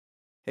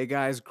Hey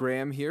guys,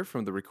 Graham here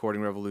from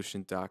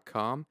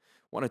therecordingrevolution.com.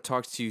 Want to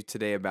talk to you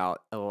today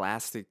about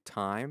elastic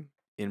time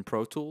in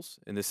Pro Tools,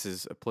 and this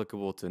is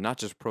applicable to not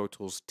just Pro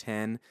Tools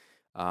 10,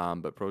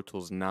 but Pro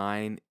Tools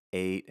 9,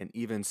 8, and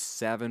even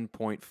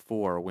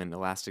 7.4 when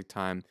elastic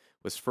time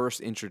was first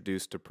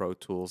introduced to Pro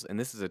Tools. And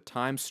this is a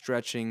time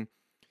stretching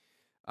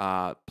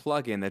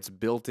plugin that's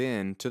built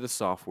in to the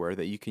software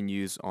that you can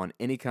use on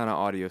any kind of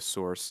audio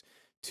source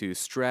to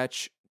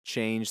stretch,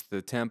 change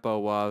the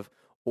tempo of,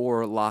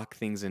 or lock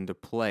things into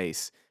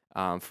place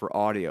for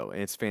audio.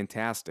 And it's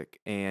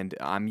fantastic. And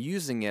I'm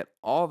using it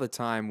all the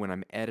time when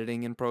I'm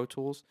editing in Pro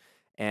Tools.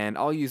 And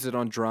I'll use it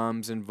on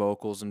drums and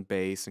vocals and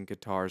bass and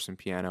guitars and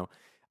piano.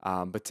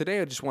 But today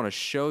I just want to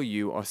show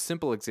you a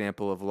simple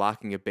example of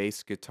locking a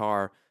bass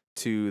guitar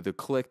to the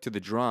click to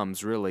the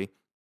drums, really,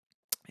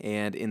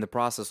 and in the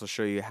process, I'll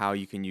show you how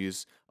you can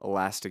use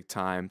elastic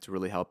time to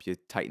really help you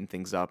tighten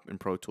things up in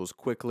Pro Tools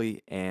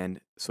quickly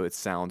and so it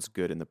sounds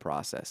good in the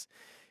process.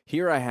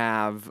 Here I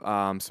have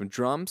some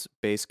drums,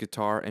 bass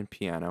guitar, and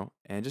piano.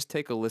 And just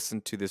take a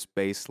listen to this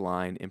bass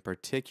line in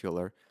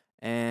particular.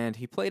 And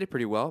he played it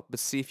pretty well, but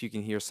see if you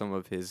can hear some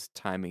of his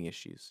timing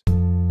issues.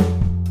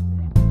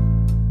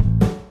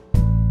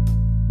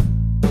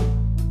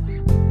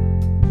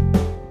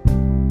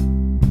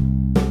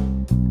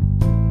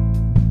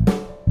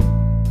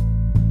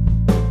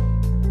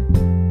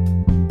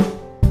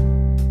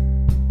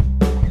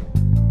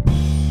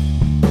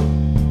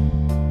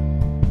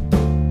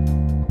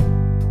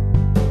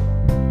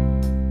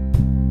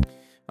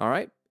 All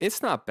right,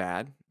 it's not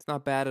bad. It's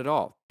not bad at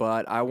all,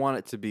 but I want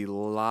it to be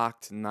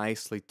locked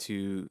nicely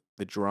to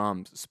the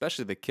drums,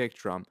 especially the kick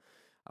drum.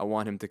 I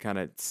want him to kind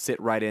of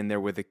sit right in there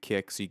with the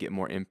kick so you get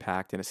more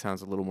impact and it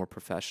sounds a little more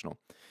professional.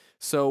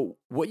 So,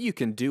 what you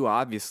can do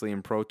obviously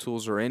in Pro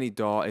Tools or any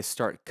DAW is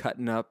start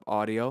cutting up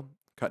audio,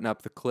 cutting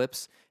up the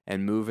clips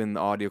and moving the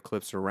audio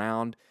clips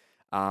around.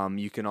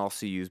 You can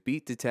also use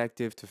Beat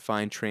Detective to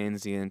find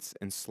transients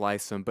and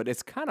slice them, but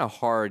it's kind of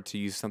hard to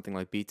use something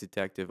like Beat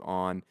Detective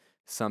on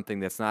something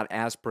that's not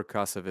as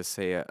percussive as,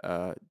 say,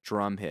 a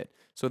drum hit.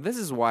 So this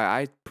is why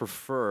I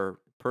prefer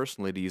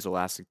personally to use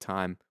elastic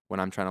time when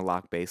I'm trying to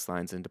lock bass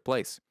lines into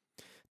place.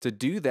 To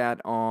do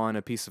that on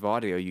a piece of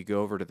audio, you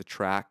go over to the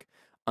track.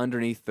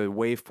 Underneath the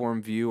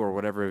waveform view or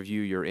whatever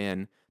view you're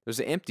in, there's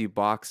an empty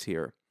box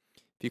here.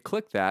 If you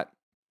click that,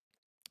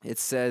 it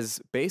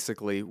says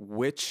basically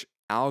which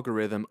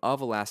algorithm of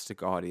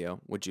Elastic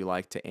Audio would you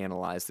like to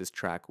analyze this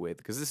track with,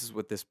 because this is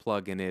what this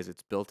plugin is.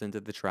 It's built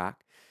into the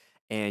track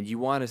and you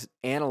want to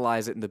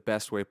analyze it in the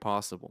best way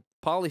possible.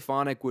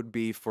 Polyphonic would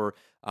be for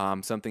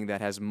something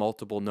that has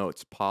multiple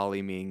notes.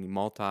 Poly meaning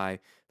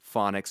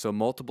multiphonic, so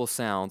multiple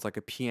sounds, like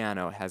a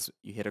piano has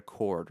you hit a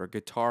chord or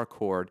guitar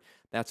chord.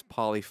 That's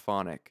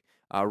polyphonic.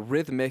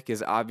 Rhythmic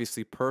is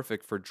obviously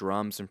perfect for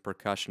drums and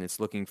percussion.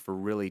 It's looking for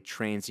really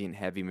transient,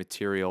 heavy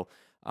material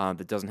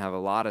that doesn't have a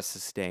lot of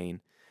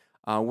sustain.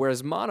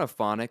 Whereas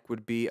monophonic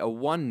would be a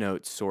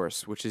one-note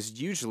source, which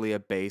is usually a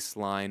bass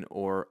line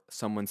or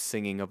someone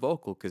singing a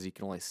vocal, because you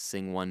can only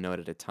sing one note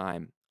at a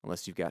time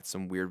unless you've got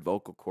some weird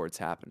vocal cords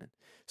happening.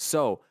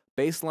 So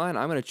bass line,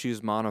 I'm going to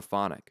choose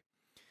monophonic.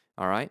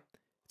 All right?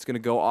 It's going to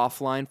go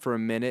offline for a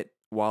minute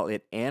while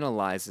it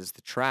analyzes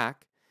the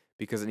track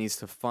because it needs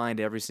to find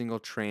every single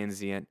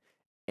transient,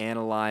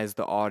 analyze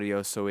the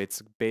audio, so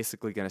it's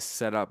basically going to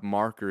set up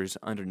markers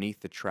underneath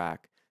the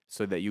track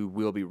so that you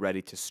will be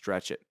ready to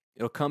stretch it.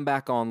 It'll come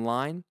back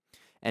online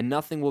and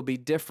nothing will be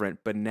different,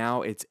 but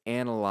now it's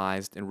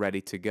analyzed and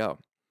ready to go.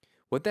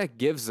 What that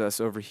gives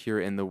us over here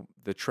in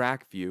the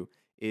track view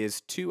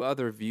is two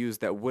other views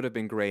that would have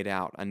been grayed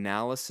out.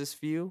 Analysis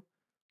view,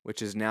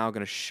 which is now going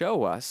to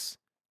show us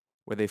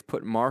where they've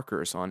put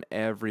markers on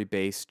every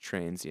bass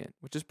transient,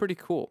 which is pretty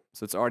cool.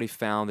 So it's already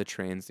found the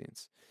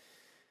transients.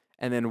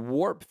 And then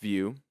warp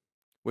view,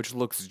 which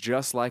looks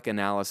just like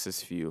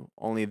analysis view,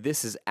 only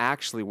this is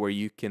actually where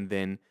you can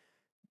then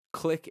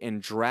click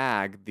and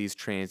drag these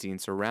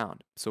transients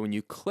around. So when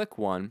you click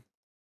one,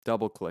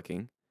 double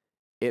clicking,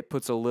 it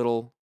puts a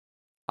little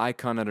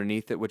icon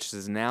underneath it, which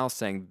is now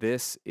saying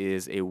this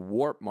is a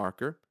warp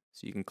marker.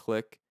 So you can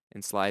click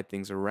and slide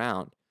things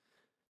around.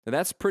 Now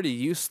that's pretty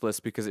useless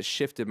because it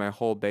shifted my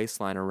whole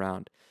baseline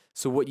around.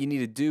 So what you need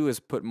to do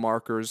is put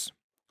markers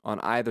on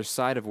either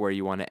side of where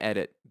you want to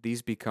edit.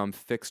 These become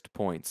fixed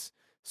points.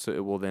 So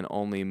it will then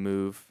only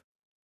move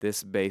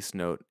this bass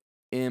note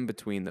in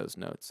between those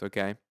notes,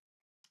 okay?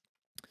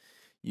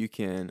 You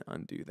can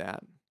undo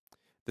that.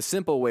 The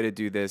simple way to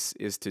do this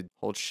is to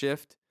hold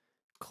shift,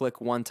 click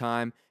one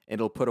time, and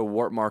it'll put a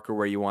warp marker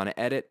where you want to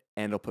edit,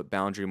 and it'll put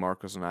boundary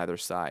markers on either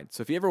side.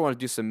 So if you ever want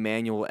to do some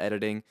manual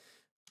editing,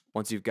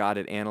 once you've got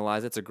it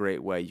analyzed, that's a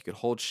great way. You could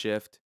hold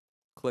shift,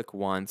 click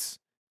once,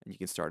 and you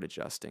can start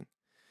adjusting.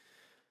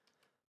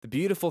 The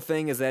beautiful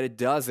thing is that it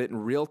does it in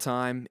real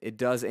time. It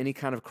does any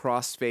kind of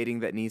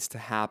cross-fading that needs to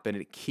happen.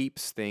 It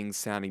keeps things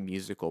sounding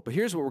musical. But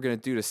here's what we're going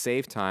to do to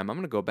save time. I'm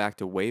going to go back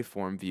to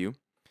waveform view,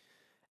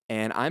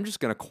 and I'm just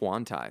going to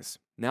quantize.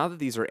 Now that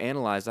these are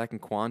analyzed, I can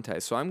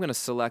quantize. So I'm going to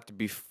select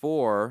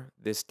before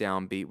this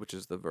downbeat, which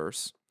is the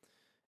verse,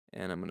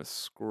 And I'm going to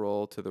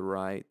scroll to the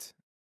right,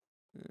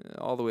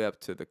 all the way up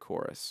to the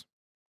chorus.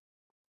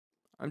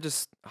 I'm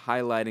just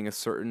highlighting a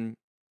certain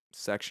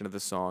section of the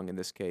song in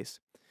this case.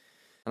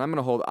 And I'm going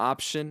to hold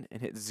Option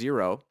and hit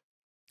 0.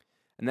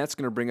 And that's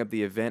going to bring up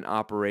the event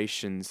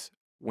operations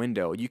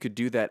window. You could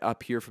do that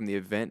up here from the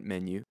event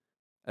menu,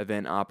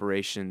 event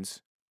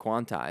operations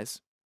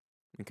quantize.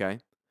 Okay.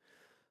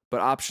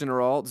 But Option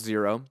or Alt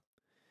 0.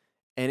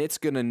 And it's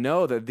going to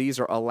know that these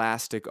are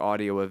elastic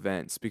audio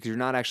events because you're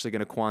not actually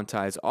going to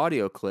quantize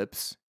audio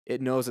clips.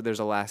 It knows that there's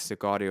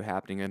elastic audio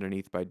happening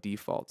underneath by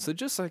default. So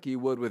just like you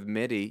would with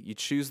MIDI, you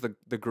choose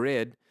the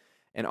grid.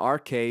 In our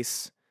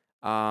case,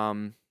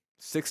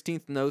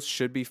 16th notes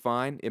should be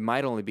fine. It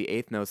might only be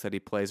 8th notes that he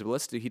plays,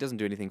 but he doesn't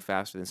do anything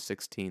faster than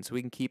 16, so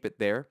we can keep it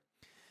there.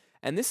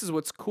 And this is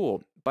what's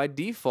cool. By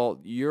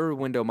default, your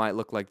window might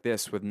look like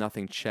this with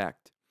nothing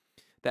checked.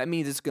 That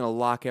means it's going to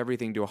lock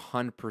everything to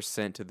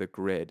 100% to the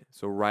grid,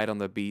 so right on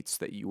the beats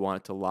that you want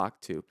it to lock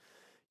to.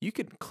 You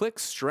could click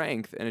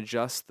strength and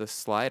adjust the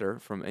slider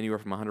from anywhere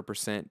from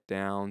 100%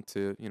 down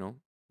to,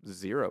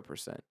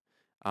 0%.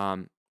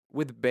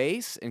 With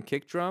bass and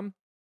kick drum,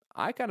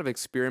 I kind of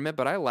experiment,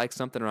 but I like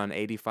something around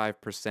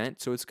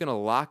 85%, so it's going to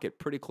lock it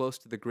pretty close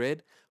to the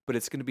grid, but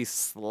it's going to be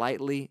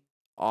slightly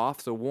off,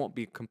 so it won't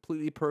be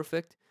completely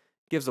perfect.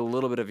 Gives a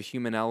little bit of a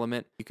human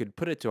element. You could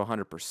put it to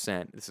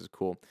 100%. This is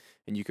cool.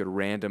 And you could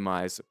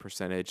randomize a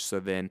percentage,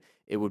 so then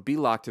it would be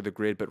locked to the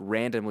grid, but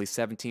randomly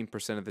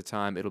 17% of the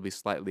time it'll be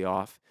slightly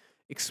off.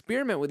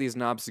 Experiment with these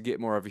knobs to get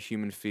more of a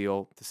human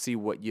feel, to see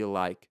what you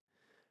like.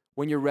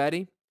 When you're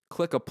ready,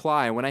 click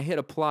Apply, and when I hit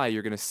Apply,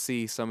 you're going to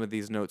see some of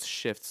these notes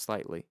shift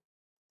slightly.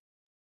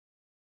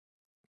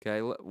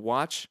 Okay,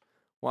 watch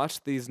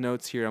these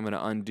notes here. I'm going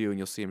to undo, and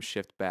you'll see them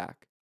shift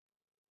back.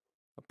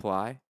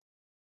 Apply.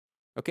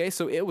 Okay,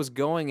 so it was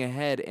going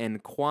ahead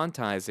and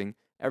quantizing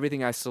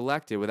everything I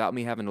selected without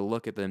me having to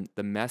look at the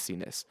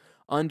messiness.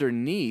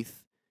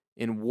 Underneath,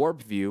 in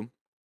Warp View,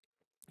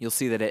 you'll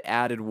see that it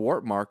added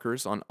warp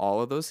markers on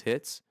all of those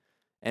hits,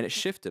 and it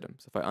shifted them.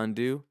 So if I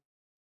undo,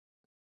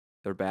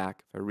 they're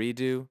back. If I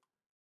redo,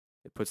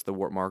 it puts the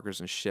warp markers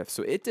and shifts.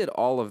 So it did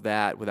all of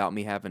that without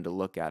me having to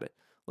look at it.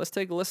 Let's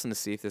take a listen to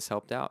see if this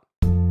helped out.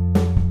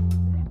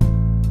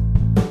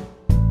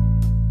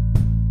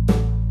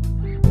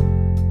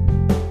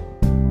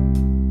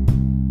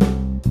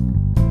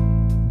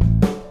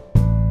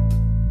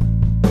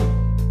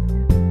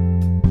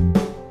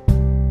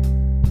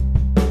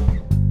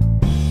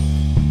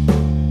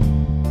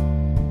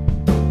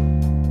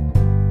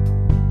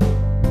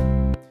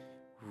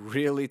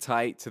 Really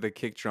tight to the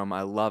kick drum.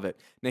 I love it.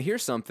 Now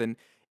here's something.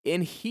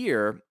 In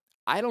here,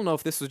 I don't know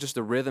if this was just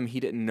a rhythm he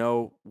didn't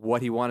know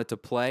what he wanted to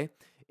play.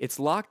 It's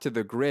locked to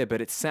the grid,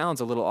 but it sounds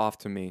a little off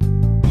to me.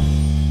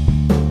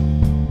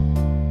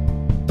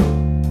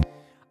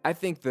 I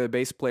think the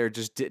bass player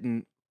just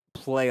didn't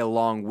play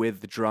along with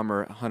the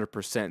drummer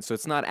 100%. So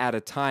it's not out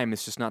of time,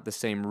 it's just not the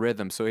same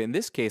rhythm. So in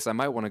this case, I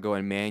might want to go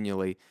in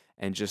manually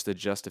and just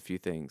adjust a few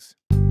things.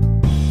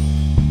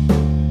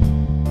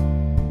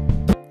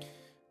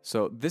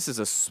 So this is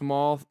a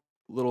small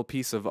little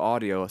piece of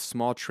audio, a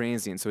small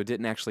transient, so it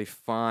didn't actually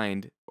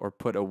find or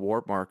put a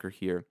warp marker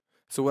here.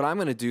 So what I'm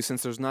going to do,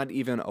 since there's not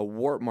even a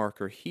warp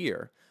marker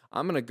here,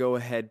 I'm going to go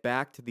ahead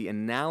back to the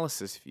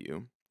analysis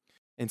view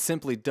and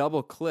simply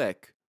double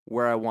click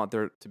where I want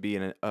there to be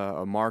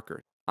a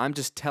marker. I'm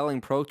just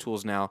telling Pro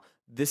Tools now,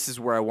 this is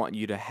where I want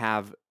you to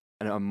have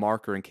a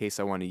marker in case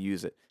I want to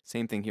use it.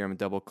 Same thing here, I'm going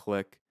to double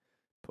click,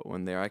 put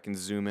one there. I can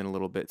zoom in a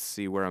little bit,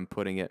 see where I'm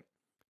putting it.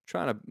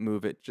 Trying to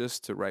move it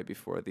just to right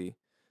before the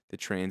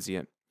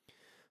transient.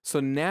 So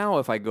now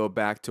if I go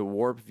back to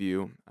Warp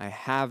View, I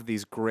have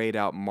these grayed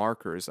out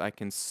markers. I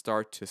can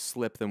start to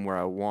slip them where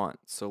I want.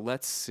 So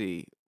let's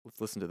see. Let's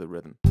listen to the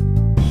rhythm.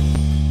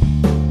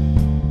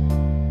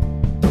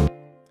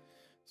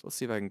 So let's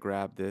see if I can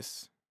grab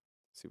this,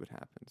 see what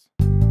happens.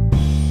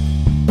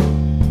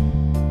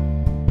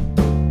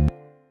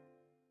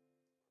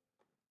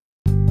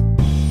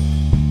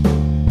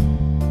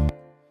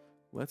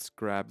 Let's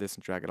grab this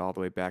and drag it all the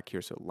way back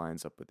here so it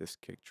lines up with this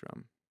kick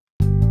drum.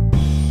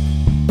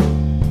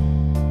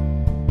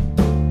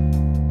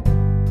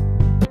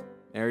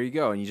 There you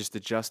go, and you just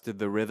adjusted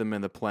the rhythm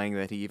and the playing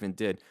that he even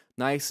did.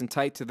 Nice and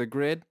tight to the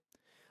grid,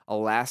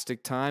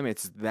 elastic time,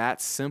 it's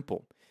that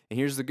simple. And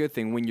here's the good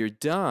thing, when you're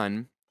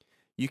done,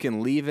 you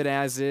can leave it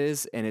as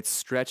is and it's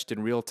stretched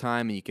in real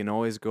time and you can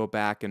always go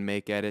back and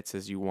make edits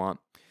as you want.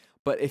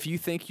 But if you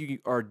think you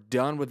are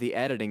done with the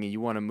editing and you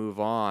want to move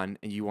on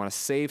and you want to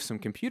save some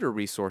computer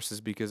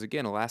resources, because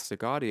again,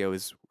 Elastic Audio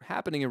is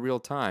happening in real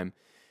time,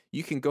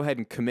 you can go ahead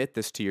and commit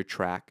this to your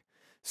track.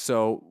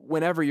 So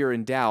whenever you're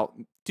in doubt,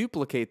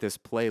 duplicate this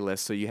playlist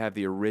so you have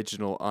the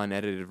original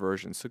unedited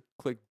version. So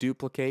click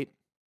duplicate,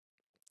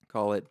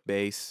 call it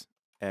bass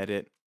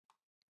edit.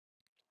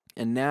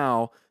 And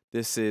now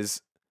this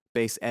is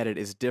bass edit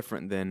is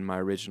different than my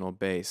original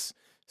bass.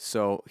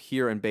 So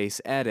here in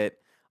bass edit,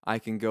 I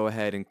can go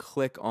ahead and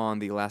click on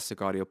the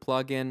Elastic Audio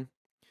plugin,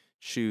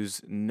 choose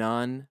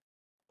None,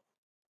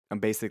 I'm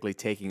basically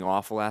taking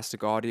off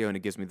Elastic Audio and it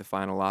gives me the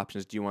final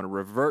options. Do you want to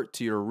revert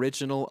to your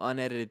original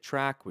unedited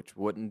track, which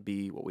wouldn't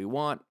be what we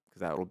want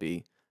because that will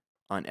be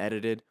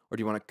unedited, or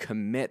do you want to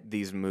commit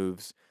these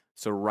moves?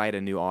 So write a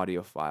new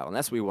audio file, and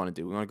that's what we want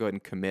to do. We want to go ahead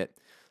and commit.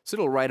 So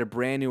it'll write a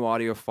brand new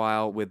audio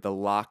file with the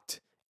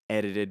locked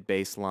edited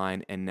bass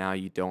line, and now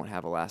you don't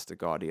have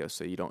Elastic Audio,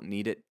 so you don't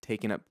need it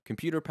taking up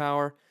computer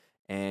power,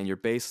 and your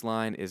bass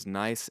line is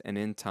nice and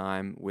in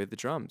time with the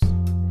drums.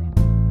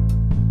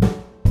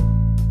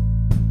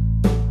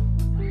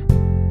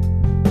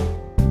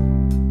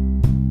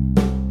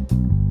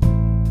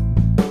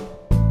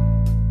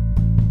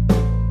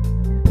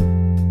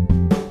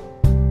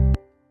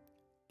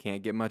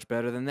 Can't get much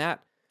better than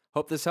that.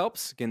 Hope this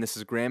helps. Again, this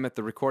is Graham at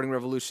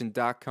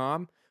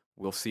therecordingrevolution.com.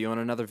 We'll see you on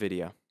another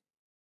video.